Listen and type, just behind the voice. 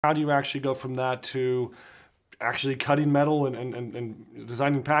How do you actually go from that to actually cutting metal and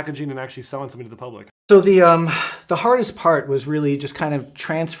designing packaging and actually selling something to the public? So the hardest part was really just kind of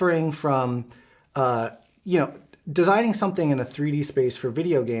transferring from, designing something in a 3D space for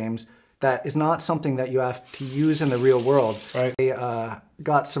video games that is not something that you have to use in the real world. Right. I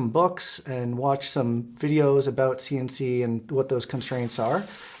got some books and watched some videos about CNC and what those constraints are.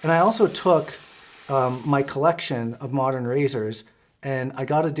 And I also took my collection of modern razors and I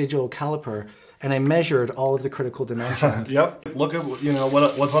got a digital caliper and I measured all of the critical dimensions. Yep. Look at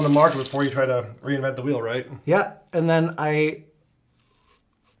what's on the market before you try to reinvent the wheel, right? Yeah. And then I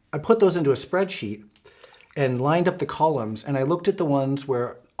put those into a spreadsheet and lined up the columns, and I looked at the ones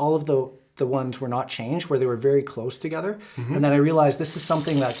where all of the ones were not changed, where they were very close together. Mm-hmm. And then I realized this is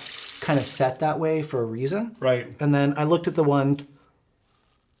something that's kind of set that way for a reason. Right. And then I looked at the one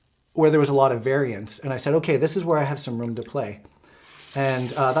where there was a lot of variance, and I said, okay, this is where I have some room to play. And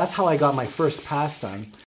that's how I got my first pass done.